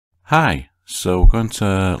Hi, so we're going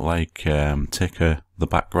to take the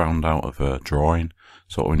background out of a drawing.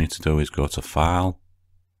 So what we need to do is go to File,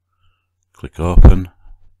 click Open,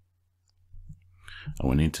 and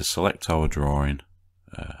we need to select our drawing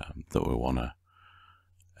that we want to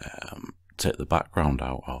take the background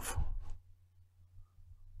out of.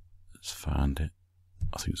 Let's find it.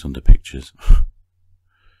 I think it's under Pictures.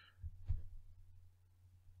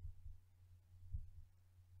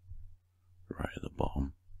 Right at the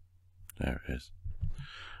bottom. There it is.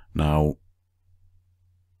 Now,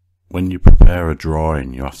 when you prepare a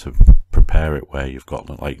drawing, you have to prepare it where you've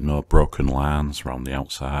got like no broken lines around the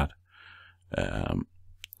outside.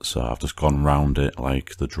 So I've just gone round it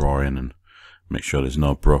like the drawing and make sure there's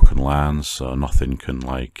no broken lines, so nothing can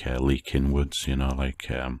leak inwards. You know,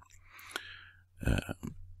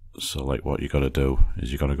 so what you got to do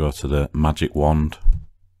is you got to go to the magic wand.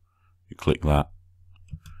 You click that.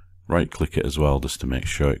 Right click it as well just to make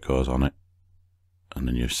sure it goes on it, and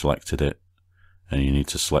then you've selected it, and you need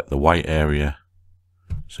to select the white area,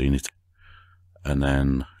 so you need to, and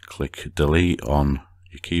then click delete on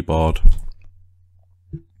your keyboard.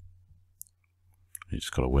 You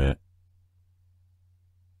just gotta wait.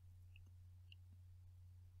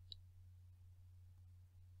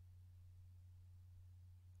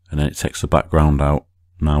 And then it takes the background out.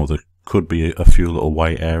 Now there could be a few little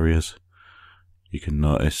white areas you can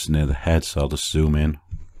notice near the head, so I'll just zoom in.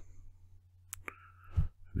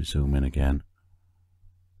 We zoom in again.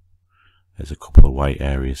 There's a couple of white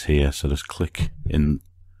areas here, so just click in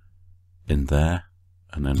there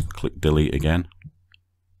and then click delete again.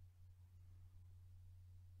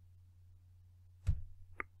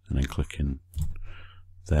 And then click in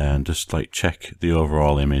there and just check the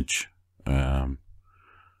overall image,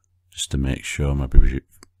 just to make sure. Maybe we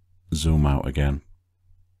zoom out again.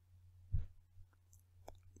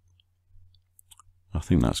 I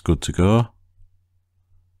think that's good to go.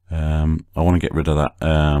 I want to get rid of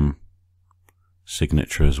that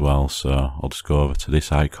signature as well, so I'll just go over to this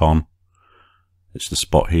icon. It's the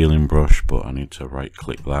spot healing brush, but I need to right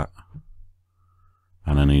click that,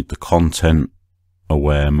 and I need the content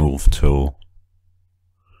aware move tool,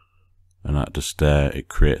 and that just it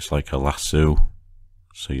creates like a lasso,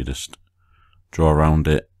 so you just draw around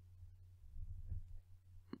it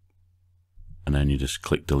and then you just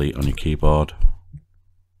click delete on your keyboard.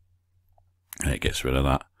 It gets rid of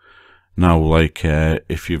that. Now,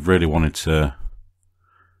 if you've really wanted to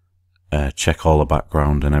check all the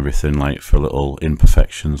background and everything, for little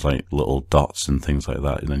imperfections, like little dots and things like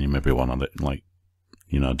that, and then you maybe want to,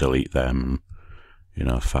 delete them,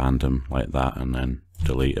 find them like that, and then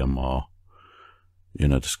delete them, or,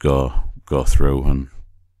 just go through and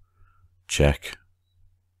check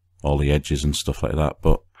all the edges and stuff like that.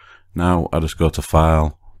 But now I just go to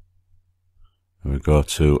File, and we go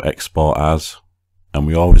to Export As, and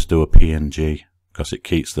we always do a PNG because it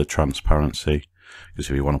keeps the transparency. Because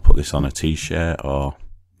if you want to put this on a t-shirt or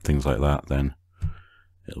things like that, then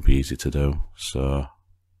it'll be easy to do. So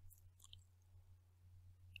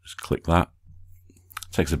just click that.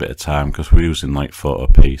 It takes a bit of time because we're using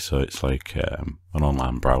Photopea, so it's an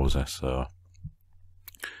online browser, so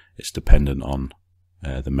it's dependent on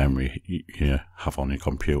the memory you have on your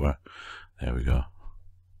computer. There we go.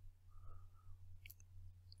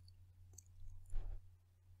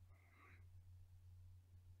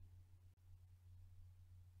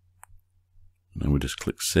 And then we just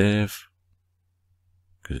click Save,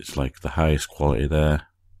 because it's the highest quality there.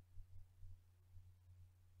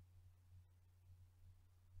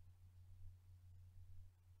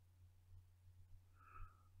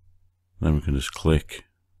 Then we can just click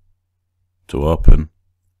to open,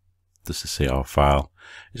 just to see our file.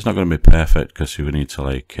 It's not going to be perfect because we need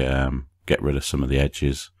to get rid of some of the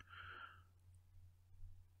edges.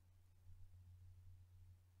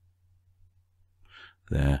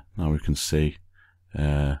 There, now we can see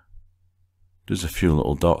there's a few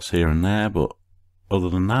little dots here and there, but other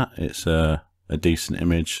than that, it's a decent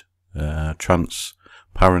image,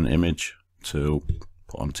 transparent image to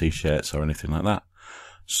put on t-shirts or anything like that.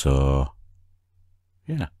 So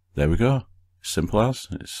yeah, there we go. Simple as.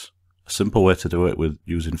 It's a simple way to do it with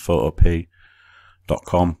using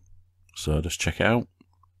Photopea.com. So just check it out.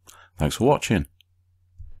 Thanks for watching.